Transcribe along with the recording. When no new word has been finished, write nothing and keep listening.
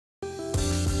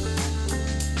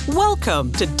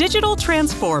Welcome to Digital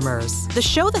Transformers, the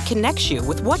show that connects you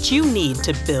with what you need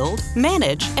to build,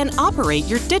 manage, and operate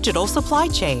your digital supply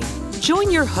chain.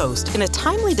 Join your host in a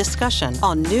timely discussion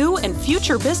on new and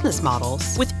future business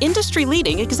models with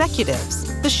industry-leading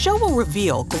executives. The show will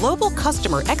reveal global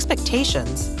customer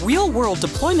expectations, real-world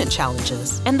deployment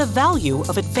challenges, and the value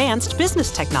of advanced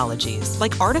business technologies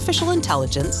like artificial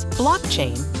intelligence,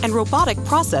 blockchain, and robotic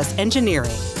process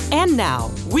engineering. And now,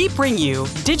 we bring you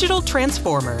Digital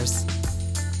Transformers.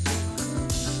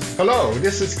 Hello,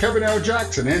 this is Kevin L.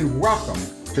 Jackson, and welcome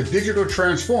to Digital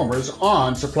Transformers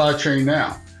on Supply Chain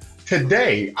Now.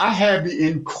 Today, I have the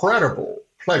incredible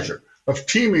pleasure of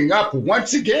teaming up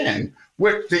once again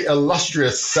with the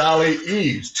illustrious Sally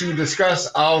Eaves to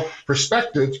discuss our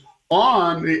perspectives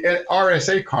on the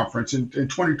RSA Conference in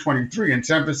 2023 in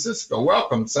San Francisco.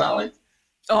 Welcome, Sally.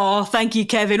 Oh, thank you,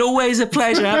 Kevin. Always a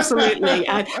pleasure. Absolutely.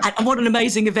 and what an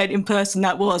amazing event in person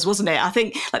that was, wasn't it? I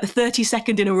think like the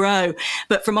 32nd in a row.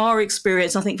 But from our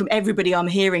experience, I think from everybody I'm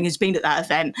hearing who's been at that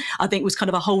event, I think it was kind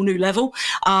of a whole new level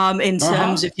in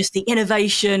terms of just the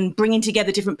innovation, bringing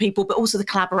together different people, but also the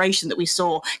collaboration that we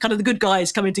saw, kind of the good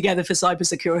guys coming together for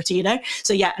cybersecurity, you know?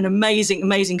 So yeah, an amazing,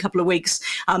 amazing couple of weeks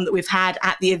that we've had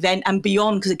at the event and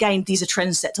beyond, because again, these are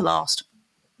trends set to last.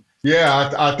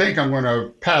 Yeah, I think I'm going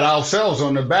to pat ourselves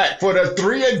on the back for the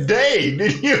 3-a-day.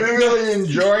 Did you really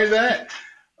enjoy that?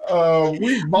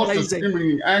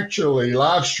 We actually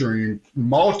live stream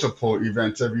multiple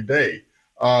events every day,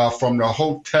 from the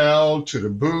hotel to the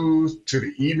booth to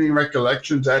the evening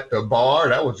recollections at the bar.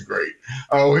 That was great.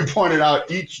 We pointed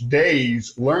out each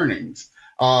day's learnings,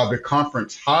 the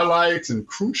conference highlights, and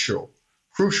crucial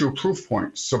proof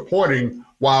points supporting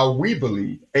why we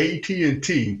believe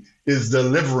AT&T is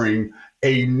delivering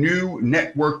a new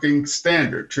networking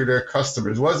standard to their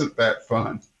customers. Wasn't that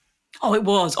fun? Oh, it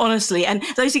was, honestly. And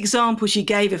those examples you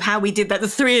gave of how we did that, the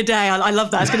 3-a-day, I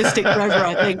love that. It's going to stick forever,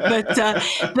 I think.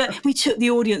 But we took the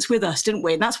audience with us, didn't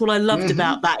we? And that's what I loved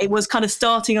about that. It was kind of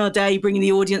starting our day, bringing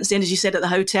the audience in, as you said, at the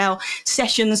hotel,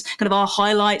 sessions, kind of our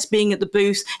highlights, being at the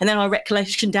booth, and then our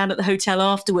recollection down at the hotel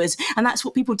afterwards. And that's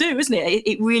what people do, isn't it?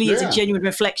 It really is a genuine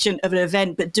reflection of an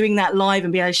event, but doing that live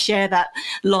and being able to share that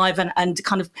live and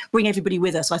kind of bring everybody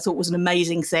with us, I thought was an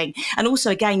amazing thing. And also,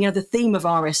 again, you know, the theme of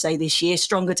RSA this year,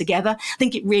 Stronger Together, I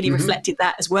think it really reflected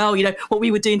that as well. You know, what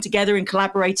we were doing together and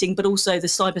collaborating, but also the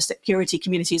cybersecurity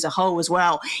community as a whole as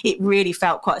well. It really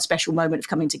felt quite a special moment of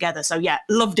coming together. So yeah,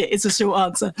 loved it. It's a short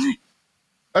answer.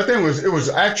 I think it was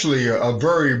actually a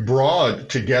very broad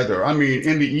together. I mean,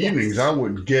 in the evenings, I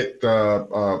would get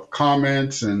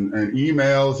comments and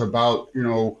emails about, you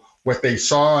know, what they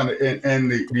saw,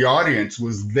 and the audience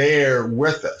was there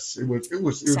with us. It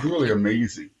was really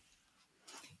amazing.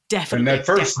 Definitely. And that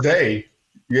first day.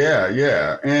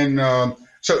 Yeah. And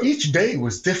so each day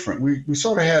was different. We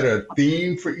sort of had a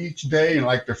theme for each day. And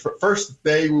like the first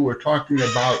day, we were talking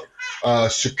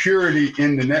about security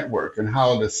in the network and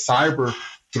how the cyber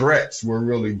threats were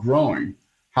really growing,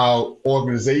 how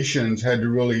organizations had to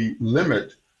really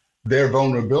limit their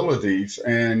vulnerabilities.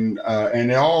 And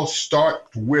they all start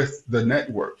with the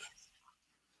network.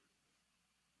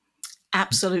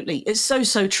 Absolutely. It's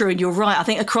so true. And you're right. I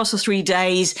think across the 3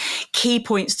 days, key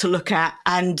points to look at.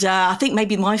 And I think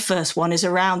maybe my first one is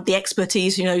around the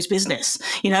expertise who knows business.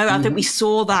 You know, I think we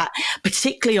saw that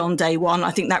particularly on day one.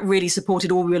 I think that really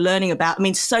supported all we were learning about. I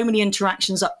mean, so many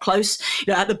interactions up close,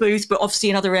 you know, at the booth, but obviously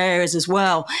in other areas as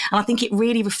well. And I think it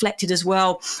really reflected as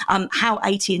well how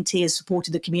AT&T has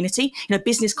supported the community. You know,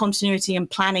 business continuity and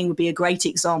planning would be a great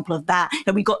example of that.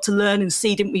 And we got to learn and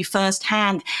see, didn't we,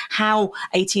 firsthand how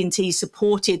AT&T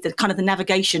supported the kind of the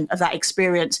navigation of that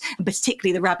experience, and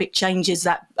particularly the rapid changes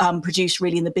that produced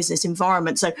really in the business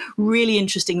environment. So really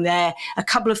interesting there. A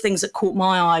couple of things that caught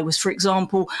my eye was, for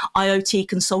example, IoT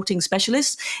consulting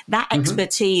specialists, that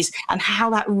expertise and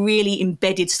how that really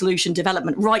embedded solution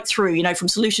development right through, you know, from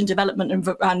solution development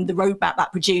and the roadmap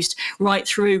that produced right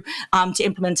through to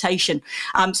implementation.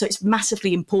 So it's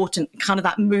massively important, kind of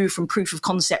that move from proof of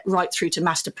concept right through to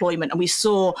mass deployment. And we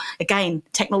saw, again,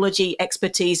 technology,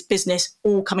 expertise, business,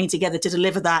 all coming together to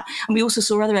deliver that. And we also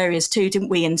saw other areas too, didn't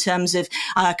we, in terms of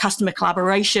customer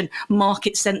collaboration,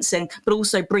 market sensing, but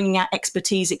also bringing out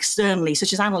expertise externally,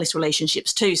 such as analyst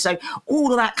relationships too. So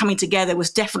all of that coming together was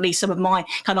definitely some of my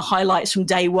kind of highlights from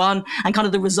day one. And kind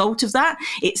of the result of that,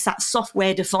 it's that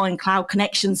software-defined cloud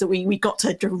connections that we got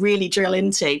to really drill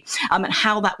into, and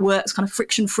how that works kind of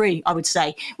friction-free, I would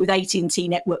say, with AT&T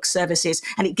network services.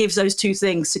 And it gives those two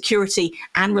things, security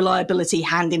and reliability,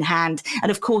 hand in hand. And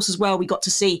of course, as well, we got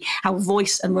to see how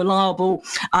voice and reliable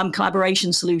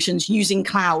collaboration solutions using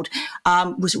cloud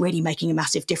was really making a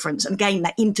massive difference. And again,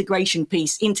 that integration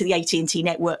piece into the AT&T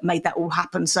network made that all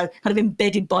happen. So kind of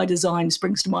embedded by design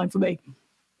springs to mind for me.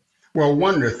 Well,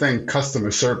 one of the things,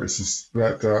 customer service, is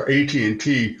that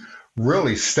AT&T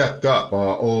really stepped up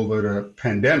over the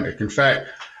pandemic. In fact,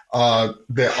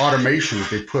 the automations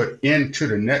they put into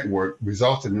the network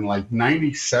resulted in like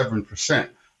 97%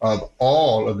 of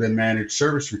all of the managed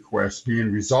service requests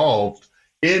being resolved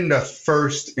in the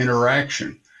first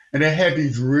interaction. And they had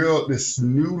this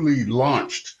newly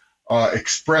launched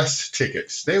express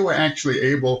tickets. They were actually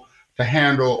able to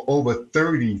handle over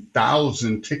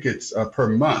 30,000 tickets per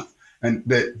month. And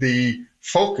the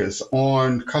focus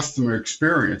on customer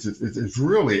experience is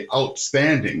really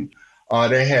outstanding.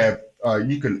 They have,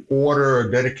 you can order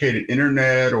a dedicated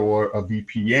internet or a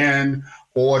VPN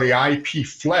or the IP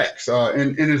Flex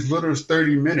in as little as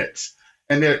 30 minutes.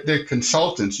 And they're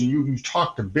consultants, and you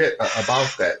talked a bit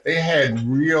about that. They had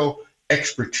real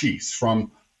expertise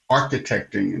from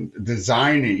architecting and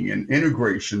designing and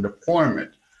integration,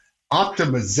 deployment,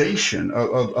 optimization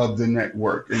of the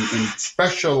network, and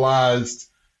specialized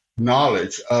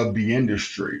knowledge of the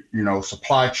industry,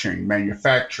 supply chain,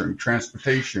 manufacturing,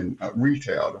 transportation,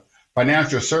 retail,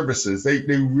 financial services.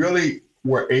 They really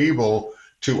were able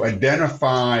to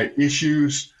identify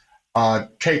issues,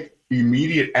 take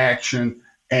immediate action,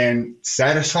 and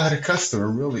satisfy the customer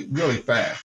really, really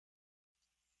fast.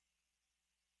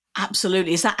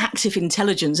 Absolutely. It's that active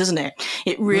intelligence, isn't it?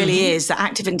 It really is that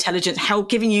active intelligence,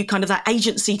 giving you kind of that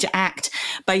agency to act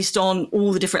based on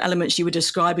all the different elements you were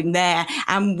describing there,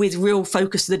 and with real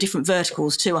focus to the different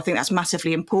verticals too. I think that's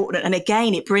massively important. And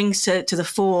again, it brings to the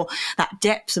fore that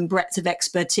depth and breadth of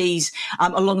expertise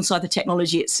alongside the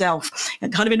technology itself.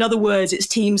 And kind of in other words, it's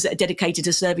teams that are dedicated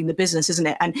to serving the business, isn't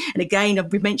it? And again,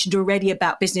 we mentioned already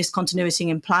about business continuity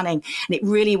and planning, and it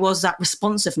really was that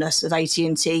responsiveness of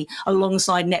AT&T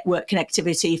alongside network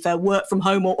connectivity for work from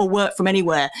home or work from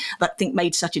anywhere that I think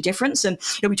made such a difference. And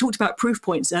we talked about proof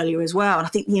points earlier as well. And I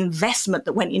think the investment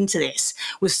that went into this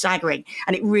was staggering.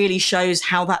 And it really shows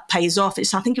how that pays off.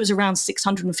 I think it was around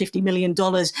 $650 million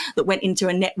that went into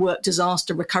a network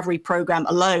disaster recovery program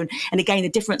alone. And again, the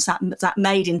difference that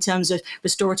made in terms of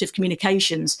restorative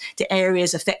communications to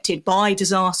areas affected by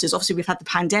disasters. Obviously, we've had the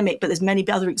pandemic, but there's many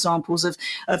other examples of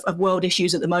world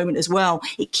issues at the moment as well.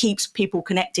 It keeps people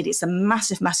connected. It's a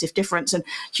massive difference, and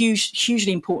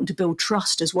hugely important to build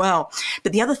trust as well.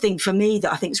 But the other thing for me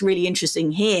that I think is really interesting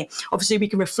here, obviously we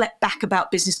can reflect back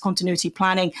about business continuity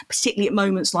planning, particularly at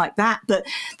moments like that, but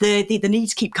the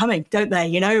needs keep coming, don't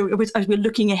they? As we're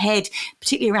looking ahead,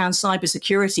 particularly around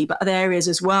cybersecurity, but other areas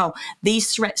as well, these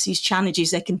threats, these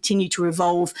challenges, they continue to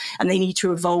evolve, and they need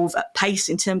to evolve at pace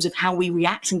in terms of how we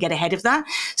react and get ahead of that.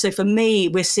 So for me,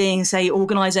 we're seeing, say,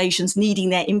 organizations needing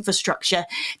their infrastructure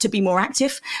to be more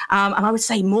active, and I would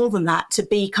say more than that, to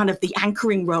be kind of the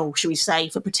anchoring role, shall we say,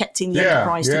 for protecting the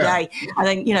enterprise today. I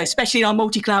think, especially in our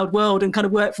multi-cloud world and kind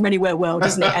of work from anywhere world,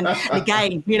 isn't it? And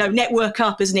again, network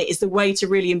up, isn't it, is the way to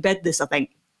really embed this, I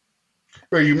think.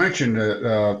 Well, you mentioned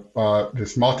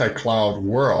this multi-cloud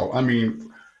world. I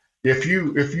mean, if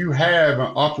you have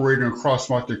an operating across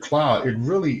multi-cloud, it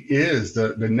really is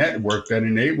the network that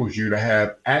enables you to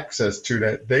have access to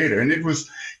that data. And it was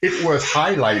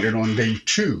highlighted on day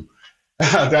 2,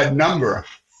 that number,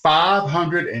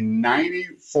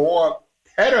 594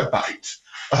 petabytes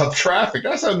of traffic.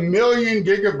 That's 1 million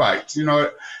gigabytes.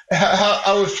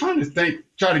 I was trying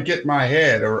to get my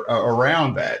head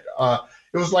around that.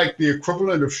 It was like the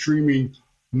equivalent of streaming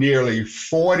nearly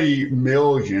 40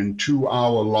 million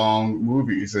 2-hour-long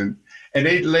movies. And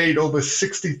they laid over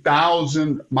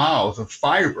 60,000 miles of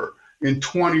fiber in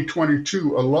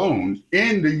 2022 alone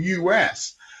in the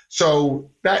US. So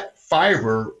that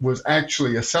fiber was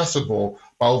actually accessible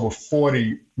by over 4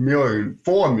 million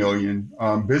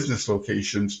business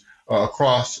locations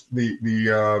across the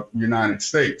United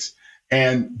States.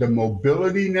 And the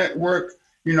mobility network,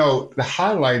 the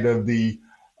highlight of the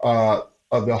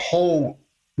whole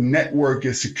network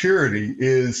is security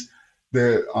is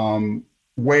the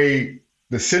way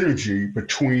the synergy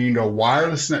between the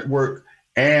wireless network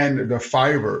and the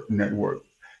fiber network.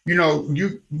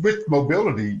 With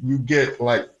mobility, you get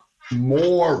like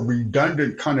more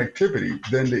redundant connectivity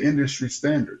than the industry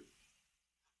standard.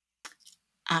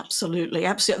 Absolutely,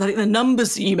 absolutely. I think the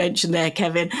numbers that you mentioned there,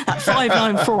 Kevin, that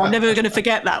 594, I'm never going to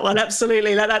forget that one.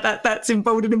 Absolutely, that's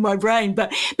emboldened in my brain.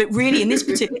 But really, in this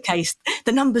particular case,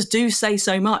 the numbers do say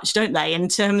so much, don't they, in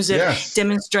terms of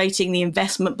demonstrating the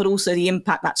investment, but also the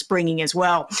impact that's bringing as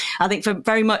well. I think for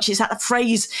very much, it's that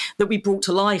phrase that we brought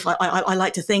to life. I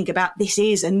like to think about this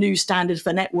is a new standard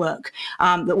for network,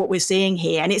 that what we're seeing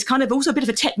here. And it's kind of also a bit of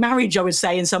a tech marriage, I would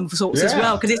say, in some sorts as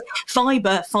well, because it's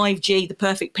fiber, 5G, the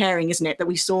perfect pairing, isn't it, that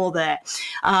we saw there.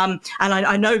 And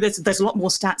I know there's a lot more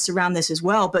stats around this as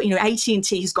well, but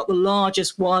AT&T has got the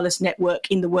largest wireless network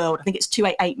in the world. I think it's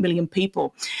 288 million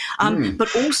people.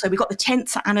 But also we've got the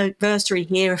 10th anniversary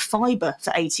here of fiber for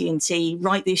AT&T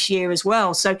right this year as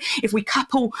well. So if we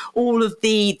couple all of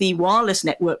the wireless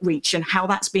network reach and how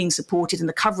that's being supported and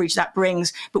the coverage that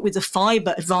brings, but with the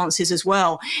fiber advances as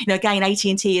well, again,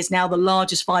 AT&T is now the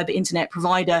largest fiber internet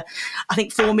provider. I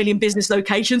think 4 million business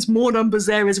locations, more numbers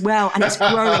there as well, and it's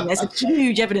growing. There's a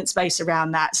huge evidence base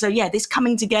around that. So yeah, this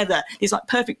coming together, this like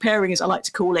perfect pairing, as I like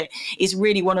to call it, is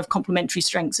really one of complementary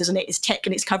strengths, isn't it? It's tech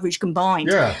and its coverage combined.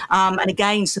 And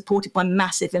again, supported by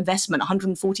massive investment,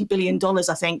 $140 billion,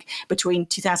 I think, between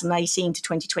 2018 to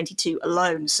 2022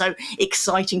 alone. So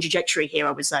exciting trajectory here,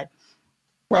 I would say.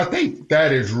 Well, I think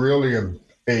that is really a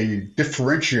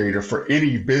differentiator for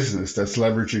any business that's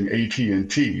leveraging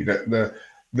AT&T.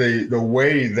 The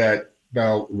way that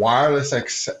the wireless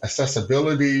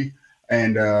accessibility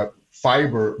and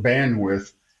fiber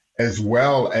bandwidth, as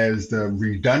well as the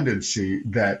redundancy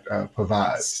that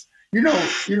provides.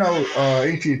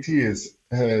 AT&T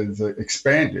has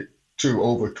expanded to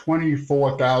over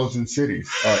 24,000 cities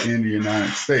in the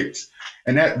United States,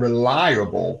 and that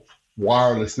reliable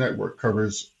wireless network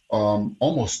covers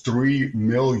almost 3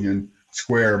 million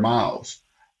square miles.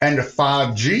 And the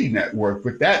 5G network,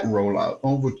 with that rollout,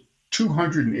 over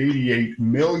 288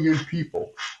 million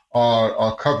people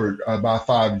are covered by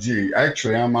 5G.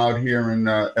 Actually, I'm out here in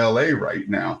LA right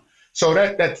now. So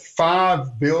that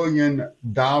 $5 billion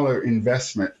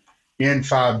investment in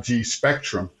 5G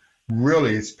spectrum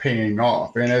really is paying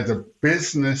off. And as a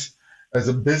business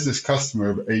customer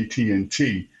of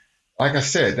AT&T, like I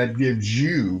said, that gives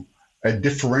you a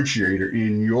differentiator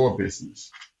in your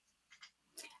business.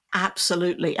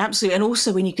 Absolutely, absolutely. And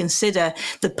also when you consider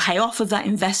the payoff of that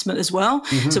investment as well.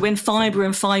 So when fiber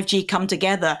and 5G come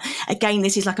together, again,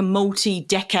 this is like a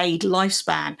multi-decade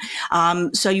lifespan.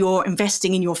 So you're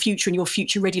investing in your future and your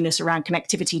future readiness around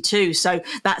connectivity too. So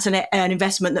that's an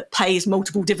investment that pays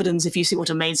multiple dividends, if you see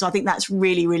what I mean. So I think that's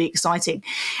really, really exciting.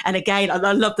 And again,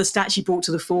 I love the stats you brought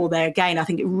to the fore there. Again, I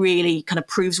think it really kind of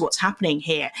proves what's happening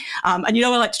here. And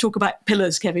I like to talk about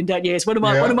pillars, Kevin, don't you? It's one of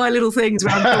my little things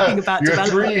when I'm talking about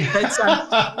development. But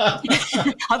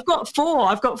I've got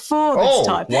four this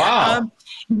time. Wow.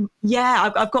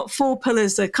 I've got 4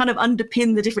 pillars that kind of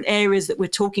underpin the different areas that we're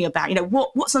talking about.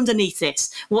 What's underneath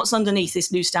this? What's underneath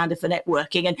this new standard for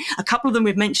networking? And a couple of them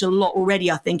we've mentioned a lot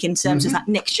already, I think, in terms of that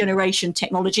next generation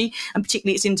technology, and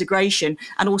particularly its integration,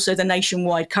 and also the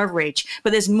nationwide coverage.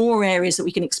 But there's more areas that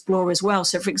we can explore as well.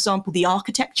 So, for example, the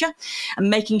architecture and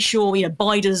making sure,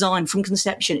 by design from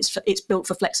conception, it's built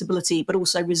for flexibility, but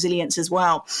also resilience as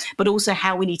well. But also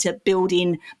how we need to build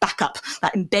in backup,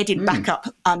 that embedded backup,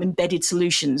 embedded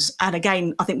solutions. And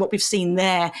again, I think what we've seen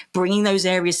there, bringing those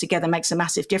areas together makes a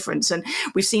massive difference. And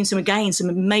we've seen some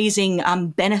amazing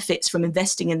benefits from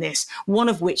investing in this. One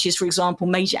of which is, for example,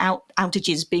 major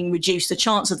outages being reduced, the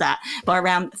chance of that by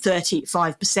around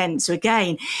 35%. So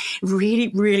again, really,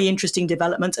 really interesting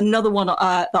development. Another one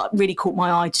that really caught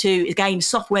my eye too, again,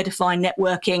 software-defined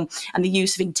networking and the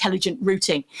use of intelligent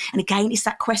routing. And again, it's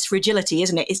that quest for agility,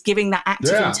 isn't it? It's giving that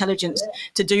active intelligence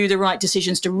to do the right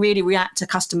decisions, to really react to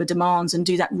customer demands and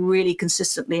do that really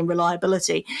consistently and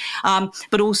reliability.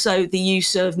 But also the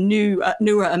use of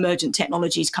newer emergent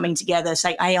technologies coming together,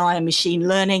 say AI and machine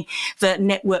learning for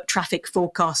network traffic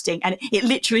forecasting. And it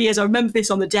literally is, I remember this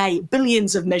on the day,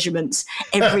 billions of measurements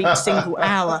every single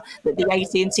hour that the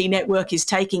AT&T network is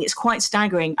taking. It's quite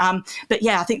staggering. But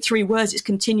yeah, I think 3 words, it's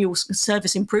continual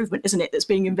service improvement, isn't it, that's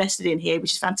being invested in here,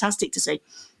 which is fantastic to see.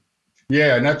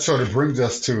 Yeah, and that sort of brings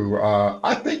us to,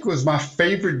 I think it was my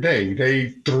favorite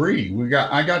day 3. We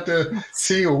got to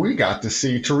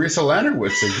see Teresa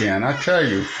Lanowitz again. I tell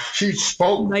you, she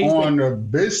spoke on the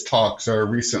Biz Talks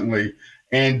recently,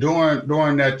 and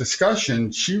during that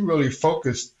discussion, she really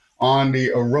focused on the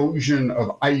erosion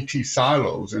of IT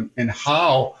silos and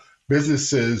how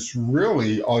businesses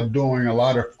really are doing a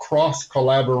lot of cross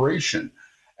collaboration.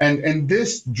 And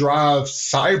this drives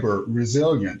cyber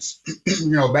resilience.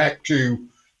 Back to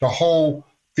the whole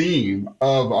theme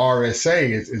of RSA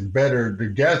is better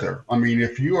together. I mean,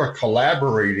 if you are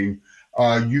collaborating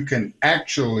you can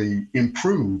actually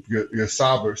improve your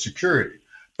cyber security.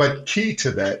 But key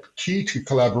to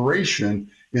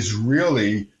collaboration is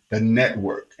really the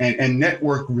network, and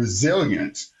network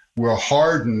resilience will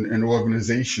harden an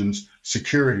organization's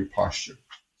security posture.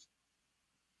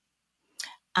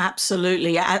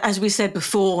 Absolutely. As we said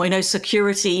before,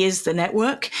 security is the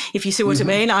network, if you see what I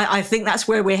mean. I think that's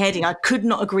where we're heading. I could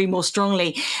not agree more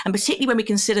strongly. And particularly when we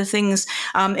consider things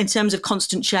in terms of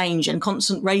constant change and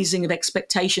constant raising of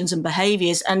expectations and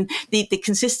behaviors, and the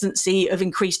consistency of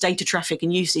increased data traffic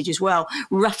and usage as well.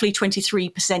 Roughly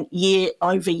 23% year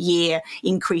over year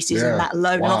increases in that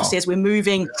alone. Wow. And obviously, as we're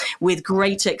moving with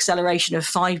greater acceleration of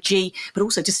 5G, but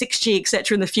also to 6G, et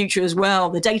cetera, in the future as well,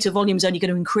 the data volume is only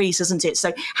going to increase, isn't it?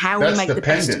 So how we make the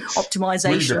best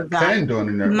optimization of that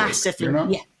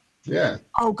massively. Yeah.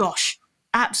 Oh gosh.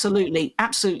 Absolutely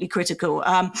critical.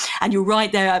 And you're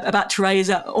right there about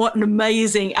Teresa. What an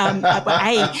amazing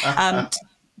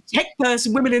tech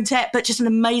person, women in tech, but just an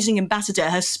amazing ambassador.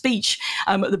 Her speech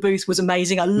at the booth was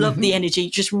amazing. I love the energy,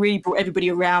 just really brought everybody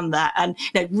around that. And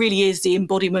it really is the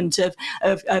embodiment of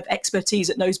expertise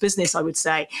that knows business, I would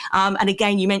say. And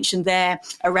again, you mentioned there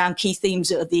around key themes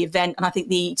of the event. And I think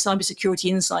the Cybersecurity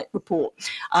Insight report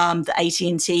that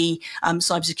AT&T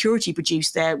Cybersecurity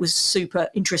produced there was super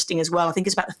interesting as well. I think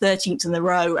it's about the 13th in a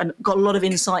row and got a lot of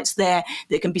insights there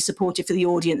that can be supportive for the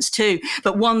audience too.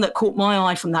 But one that caught my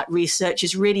eye from that research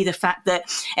is really the fact that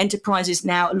enterprises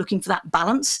now are looking for that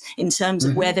balance in terms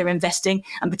of where they're investing,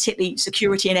 and particularly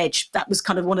security and edge. That was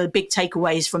kind of one of the big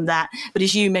takeaways from that. But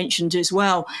as you mentioned as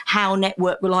well, how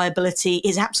network reliability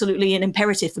is absolutely an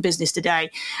imperative for business today.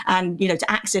 And,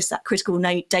 to access that critical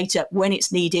data when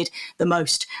it's needed the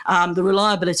most. The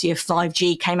reliability of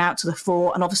 5G came out to the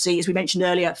fore. And obviously, as we mentioned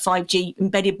earlier, 5G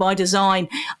embedded by design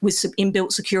with some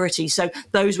inbuilt security. So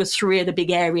those were three of the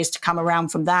big areas to come around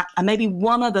from that. And maybe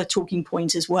one other talking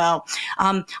point as well.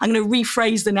 I'm going to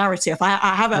rephrase the narrative. I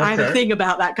have a thing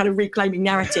about that, kind of reclaiming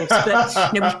narratives. But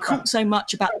we've talked so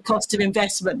much about the cost of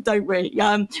investment, don't we?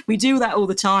 We do that all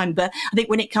the time. But I think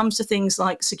when it comes to things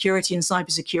like security and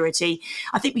cybersecurity,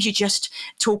 I think we should just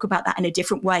talk about that in a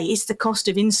different way. It's the cost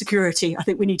of insecurity. I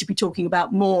think we need to be talking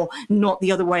about more, not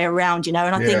the other way around. And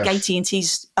I think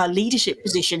AT&T's leadership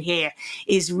position here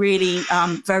is really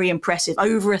very impressive.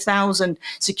 Over 1,000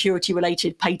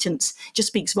 security-related patents just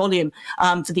speaks volume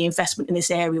for the investment in this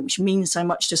area, which means so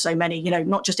much to so many,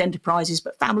 not just enterprises,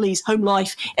 but families, home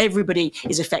life, everybody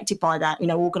is affected by that.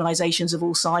 Organizations of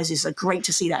all sizes are great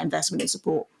to see that investment and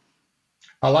support.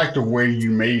 I like the way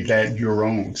you made that your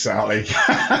own, Sally.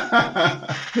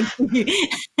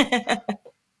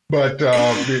 But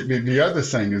the other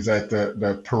thing is that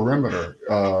the perimeter,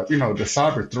 the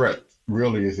cyber threat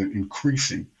really is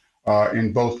increasing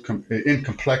in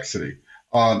complexity.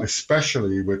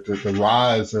 Especially with the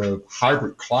rise of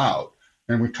hybrid cloud.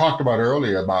 And we talked about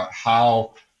earlier about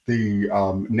how the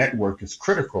network is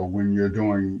critical when you're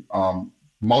doing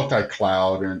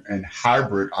multi-cloud and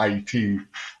hybrid IT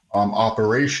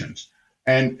operations.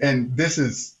 And this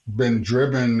has been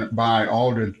driven by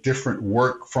all the different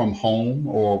work from home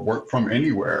or work from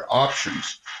anywhere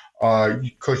options,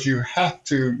 because you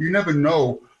never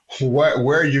know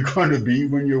where you're going to be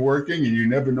when you're working, and you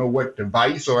never know what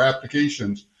device or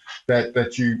applications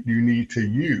that you need to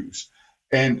use.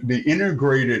 And the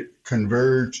integrated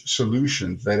converged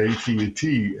solutions that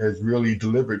AT&T has really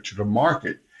delivered to the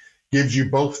market gives you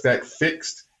both that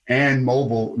fixed and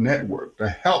mobile network to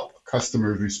help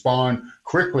customers respond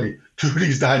quickly to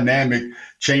these dynamic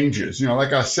changes.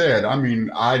 Like I said, I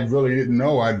really didn't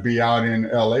know I'd be out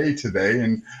in LA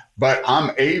today, but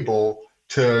I'm able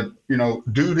to,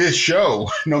 do this show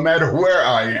no matter where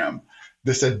I am.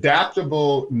 This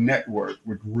adaptable network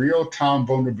with real-time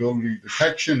vulnerability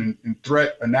detection and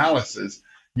threat analysis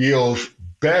yields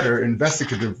better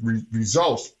investigative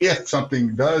results if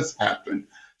something does happen.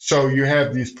 So you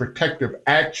have these protective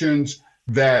actions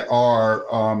that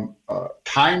are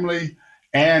timely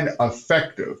and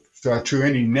effective to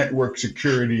any network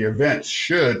security events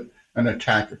should an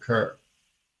attack occur.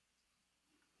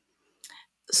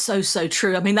 So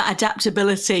true. That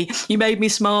adaptability, you made me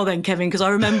smile then, Kevin, because I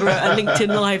remember a LinkedIn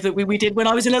Live that we did when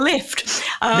I was in a lift.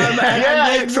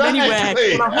 Exactly. From anywhere.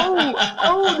 A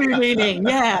whole new meaning.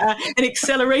 Yeah. An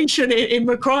acceleration in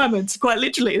requirements, quite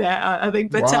literally there, I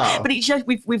think. But wow. But it shows,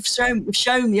 we've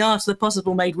shown the art of the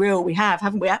possible made real. We have,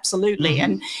 haven't we? Absolutely.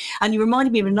 And you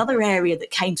reminded me of another area that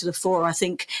came to the fore, I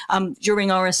think, during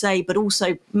RSA, but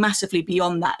also massively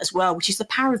beyond that as well, which is the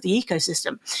power of the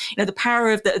ecosystem. The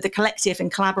power of the collective and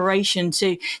collaboration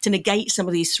to negate some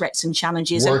of these threats and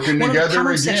challenges. Working together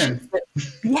again.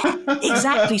 Yeah,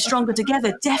 exactly. Stronger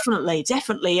together.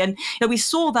 Definitely. And we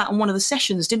saw that on one of the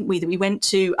sessions, didn't we, that we went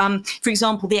to, for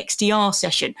example, the XDR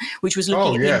session, which was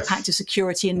looking at the impact of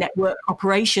security and network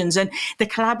operations and the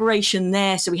collaboration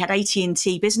there. So we had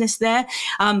AT&T Business there,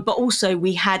 but also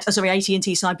we had,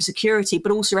 AT&T Cybersecurity,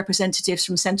 but also representatives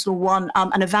from SentinelOne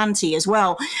and Avanti as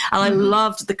well. And I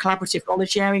loved the collaborative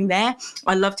knowledge sharing there.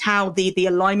 I loved how the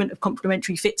alignment of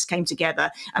complementary fits came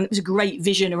together. And it was a great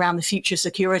vision around the future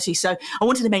security. So I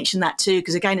wanted to mention that too,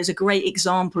 because again, it's a great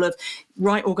example of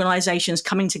right organizations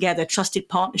coming together, trusted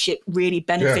partnership, really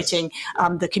benefiting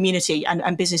the community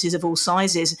and businesses of all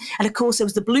sizes. And of course, there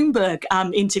was the Bloomberg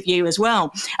interview as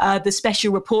well, the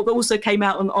special report that also came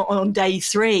out on day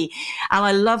 3. And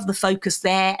I love the focus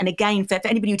there. And again, for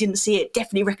anybody who didn't see it,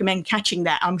 definitely recommend catching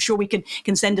that. I'm sure we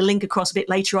can send a link across a bit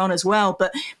later on as well.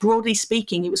 But broadly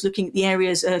speaking, it was looking at the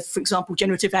areas of, for example,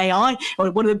 generative AI,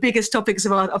 one of the biggest topics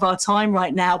of our time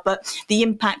right now, but the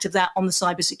impact of that on the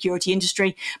cybersecurity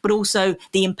industry, but also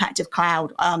the impact of cloud,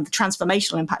 the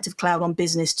transformational impact of cloud on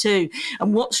business too.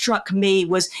 And what struck me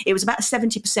was it was about a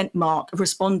 70% mark of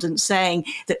respondents saying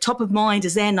that top of mind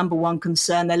as their number one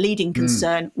concern, their leading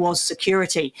concern was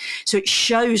security. So it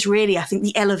shows really, I think,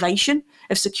 the elevation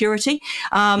of security.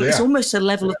 It's almost a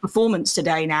level of performance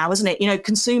today now, isn't it?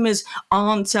 Consumers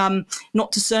aren't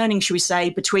not discerning, should we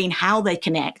say, between how they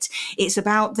connect. It's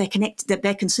about their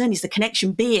concern is the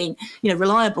connection being,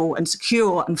 reliable and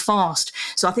secure and fast.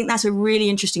 So I think that's a really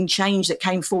interesting change that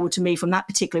came forward to me from that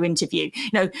particular interview.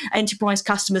 Enterprise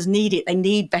customers need it. They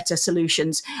need better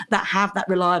solutions that have that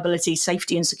reliability,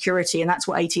 safety and security. And that's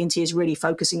what AT&T is really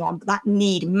focusing on. But that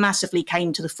need massively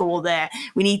came to the fore there.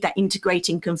 We need that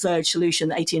integrating converged solution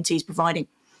that AT&T is providing.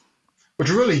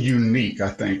 What's really unique, I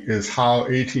think, is how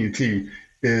AT&T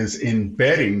is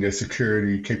embedding the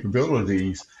security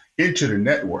capabilities into the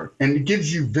network. And it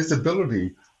gives you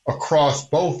visibility across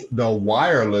both the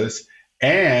wireless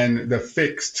and the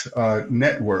fixed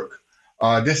network.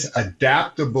 This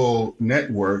adaptable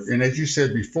network, and as you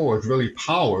said before, it's really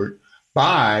powered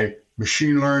by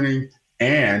machine learning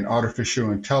and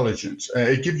artificial intelligence.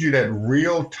 It gives you that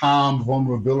real-time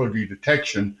vulnerability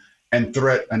detection and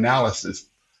threat analysis.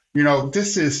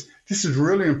 This is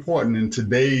really important in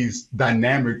today's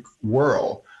dynamic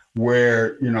world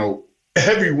where,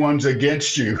 everyone's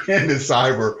against you in the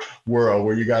cyber world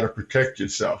where you got to protect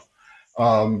yourself.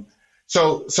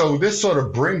 So this sort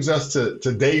of brings us to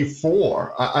day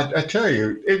 4. I tell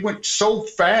you, it went so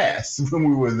fast when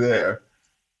we were there.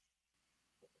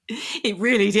 It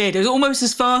really did. It was almost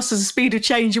as fast as the speed of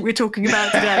change that we're talking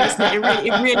about today, wasn't it?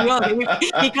 It really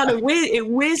was. It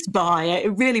whizzed by. It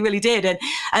really, really did.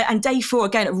 And day 4,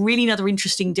 again, really another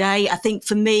interesting day. I think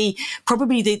for me,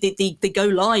 probably the go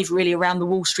live really around the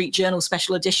Wall Street Journal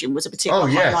special edition was a particular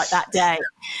highlight that day.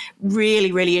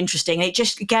 Really, really interesting. And it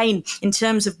just, again, in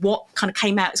terms of what kind of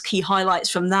came out as key highlights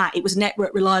from that, it was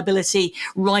network reliability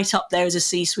right up there as a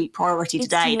C-suite priority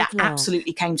today. That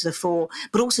absolutely came to the fore.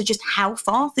 But also just how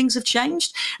far things have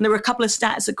changed. And there were a couple of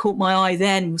stats that caught my eye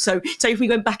then. So if we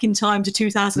went back in time to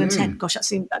 2010, gosh,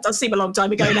 that does seem a long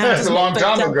time ago now. That's a long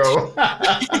time ago.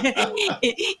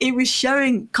 It was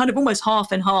showing kind of almost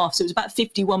half and half. So it was about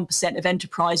 51% of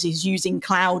enterprises using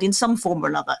cloud in some form or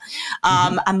another.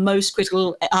 And most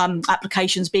critical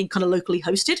applications being kind of locally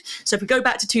hosted. So if we go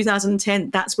back to 2010,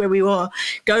 that's where we were.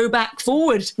 Go back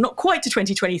forward, not quite to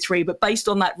 2023, but based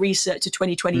on that research to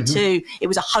 2022, it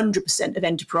was 100% of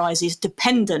enterprises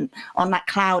dependent on that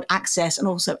cloud access and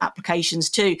also applications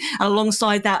too. And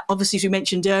alongside that, obviously, as we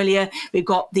mentioned earlier, we've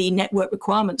got the network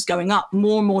requirements going up,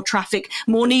 more and more traffic,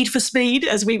 more need for speed,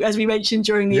 as we mentioned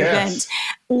during the event.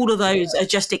 All of those are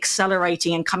just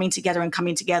accelerating and coming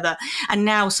together. And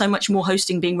now so much more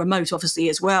hosting being remote, obviously,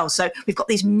 as well. So we've got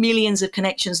these millions of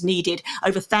connections needed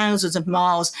over thousands of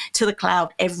miles to the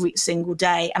cloud every single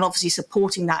day. And obviously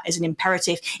supporting that is an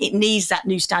imperative. It needs that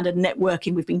new standard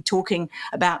networking we've been talking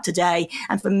about today.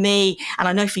 And for me, and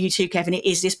I know for you too, Kevin, it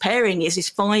is this pairing, is this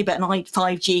fiber and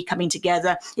 5G coming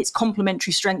together. It's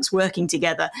complementary strengths working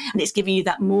together. And it's giving you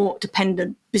that more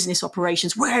dependent business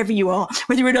operations wherever you are,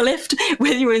 whether you're in a lift,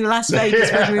 whether you're in Las Vegas,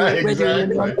 whether you're in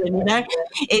London,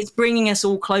 it's bringing us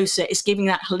all closer. It's giving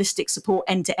that holistic support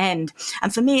end to end.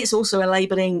 And for me, it's also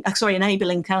enabling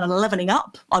kind of leveling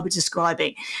up, I would describe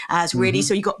it as really.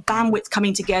 So you've got bandwidth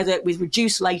coming together with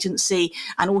reduced latency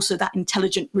and also that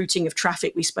intelligent routing of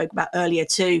traffic we spoke about earlier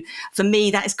too. For me,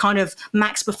 that is kind of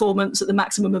max performance at the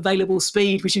maximum available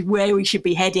speed, which is where we should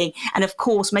be heading. And of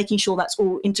course, making sure that's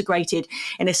all integrated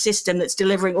in a system that's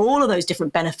delivering all of those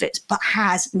different benefits, but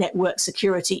has network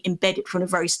security embedded from the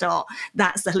very start.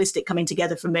 That's the holistic coming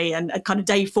together for me. And kind of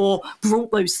day 4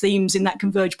 brought those themes in that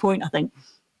converge point, I think.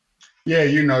 Yeah,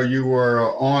 you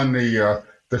were on the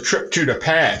trip to the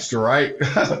past, right?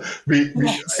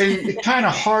 Yes. And it's kind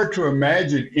of hard to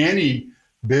imagine any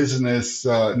business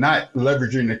not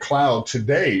leveraging the cloud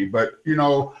today. But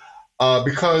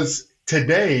because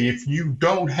today, if you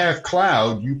don't have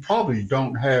cloud, you probably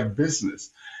don't have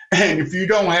business, and if you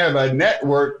don't have a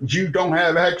network, you don't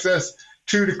have access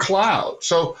to the cloud.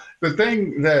 So the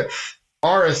thing that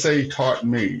RSA taught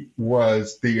me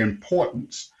was the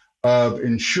importance of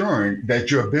ensuring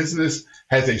that your business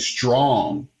has a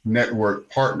strong network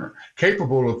partner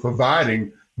capable of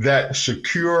providing that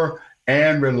secure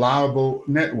and reliable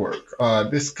network.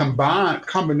 This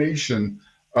combination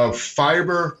of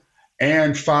fiber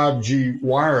and 5G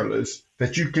wireless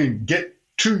that you can get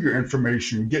to your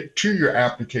information, get to your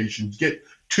applications, get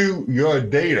to your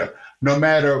data, no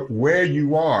matter where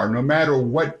you are, no matter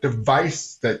what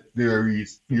device that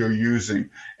you're using,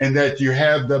 and that you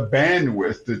have the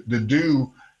bandwidth to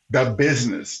do the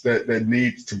business that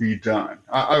needs to be done.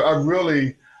 I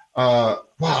really,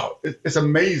 wow, it's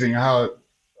amazing how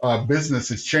business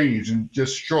has changed in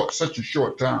just such a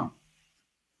short time.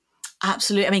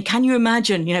 Absolutely. I mean, can you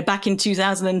imagine, back in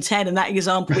 2010 and that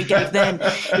example we gave then,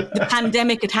 the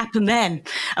pandemic had happened then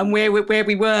and where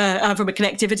we were from a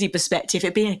connectivity perspective,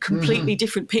 it'd be a completely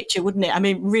different picture, wouldn't it? I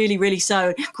mean, really, really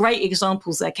so. Great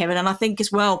examples there, Kevin. And I think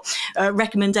as well, a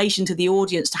recommendation to the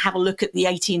audience to have a look at the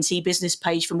AT&T business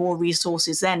page for more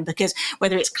resources then, because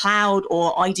whether it's cloud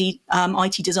or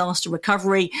IT disaster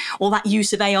recovery or that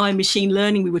use of AI and machine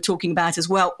learning we were talking about as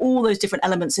well, all those different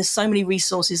elements, there's so many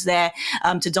resources there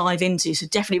to dive into. So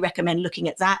definitely recommend looking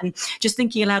at that and just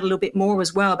thinking aloud a little bit more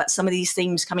as well about some of these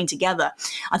themes coming together.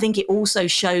 I think it also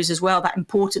shows as well that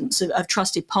importance of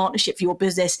trusted partnership for your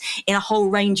business in a whole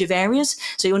range of areas.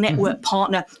 So your network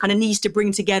partner kind of needs to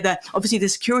bring together, obviously, the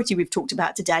security we've talked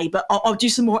about today, but I'll do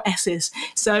some more S's.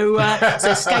 So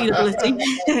scalability.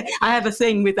 I have a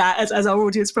thing with that, as our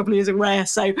audience probably is aware.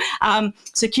 So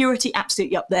security,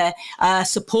 absolutely up there.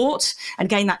 Support, and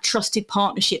again, that trusted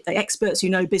partnership, the experts who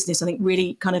know business, I think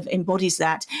really kind of embodies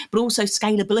that, but also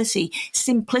scalability,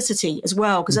 simplicity as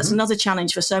well, because that's another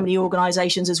challenge for so many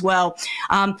organizations as well.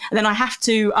 And then I have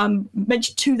to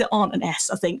mention two that aren't an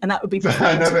S, I think, and that would be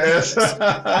another S.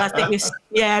 I think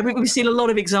we've seen a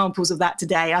lot of examples of that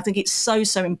today. I think it's so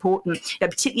important,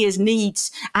 particularly as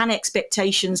needs and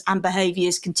expectations and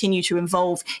behaviors continue to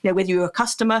evolve. Whether you're a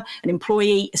customer, an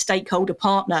employee, a stakeholder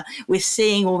partner, we're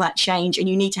seeing all that change, and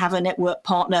you need to have a network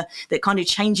partner that kind of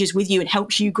changes with you and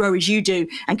helps you grow as you do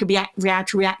and can react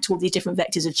to all these different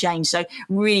vectors of change. So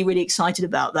really, really excited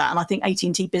about that. And I think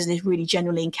AT&T Business really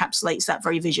genuinely encapsulates that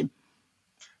very vision.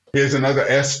 Here's another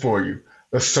S for you.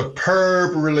 A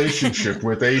superb relationship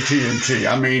with AT&T.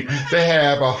 I mean, they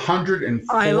have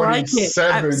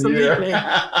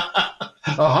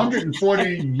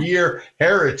 140-year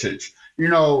heritage,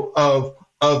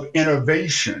 of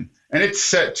innovation, and it's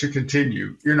set to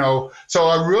continue. So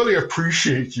I really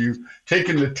appreciate you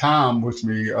taking the time with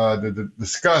me to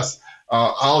discuss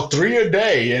our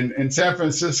 3-a-day in San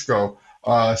Francisco,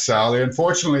 Sally.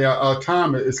 Unfortunately, our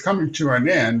time is coming to an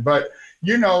end, but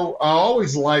I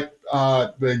always like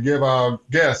to give our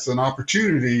guests an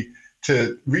opportunity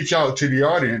to reach out to the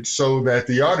audience so that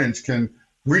the audience can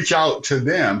reach out to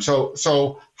them.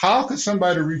 So how could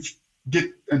somebody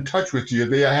get in touch with you if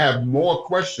they have more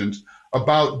questions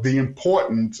about the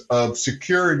importance of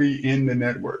security in the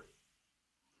network?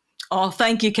 Oh,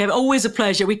 thank you, Kevin. Always a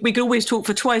pleasure. We could always talk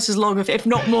for twice as long, if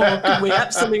not more, could we?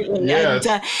 Absolutely. Yes.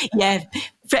 And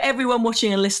for everyone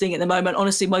watching and listening at the moment,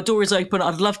 honestly, my door is open.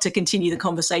 I'd love to continue the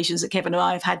conversations that Kevin and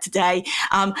I have had today.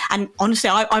 And honestly,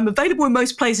 I'm available in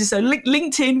most places. So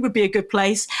LinkedIn would be a good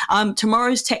place.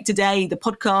 Tomorrow's Tech Today, the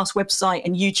podcast, website,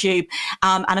 and YouTube,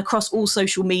 and across all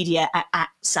social media at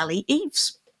Sally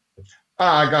Eaves.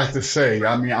 I got to say,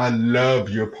 I mean, I love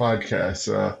your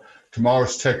podcast.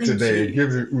 Tomorrow's Tech Today. It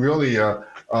gives you really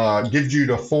gives you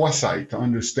the foresight to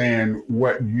understand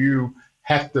what you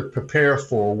have to prepare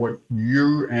for, what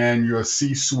you and your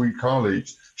C-suite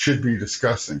colleagues should be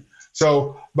discussing.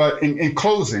 So, but in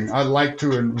closing, I'd like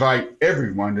to invite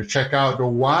everyone to check out the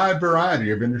wide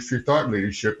variety of industry thought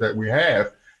leadership that we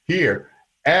have here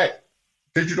at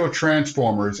Digital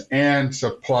Transformers and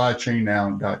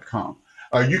supplychainnow.com.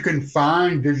 You can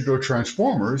find Digital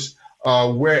Transformers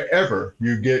wherever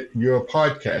you get your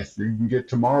podcast. You can get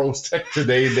Tomorrow's Tech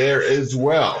Today there as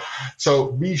well.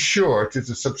 So be sure to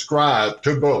subscribe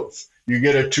to both. You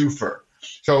get a twofer.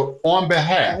 So on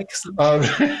behalf of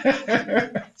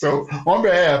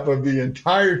the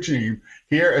entire team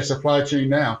here at Supply Chain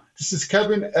Now, this is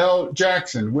Kevin L.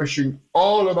 Jackson wishing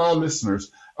all of our listeners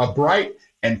a bright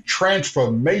and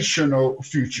transformational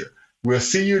future. We'll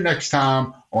see you next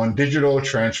time on Digital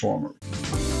Transformers.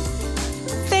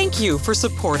 Thank you for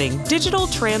supporting Digital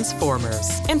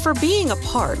Transformers and for being a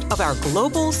part of our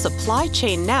global Supply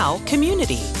Chain Now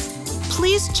community.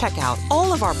 Please check out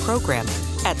all of our programming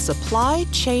at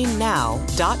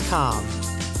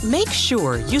supplychainnow.com. Make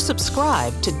sure you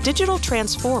subscribe to Digital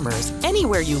Transformers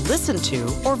anywhere you listen to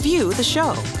or view the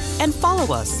show, and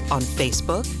follow us on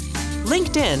Facebook,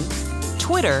 LinkedIn,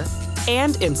 Twitter,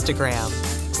 and Instagram.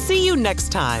 See you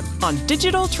next time on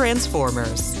Digital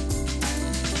Transformers.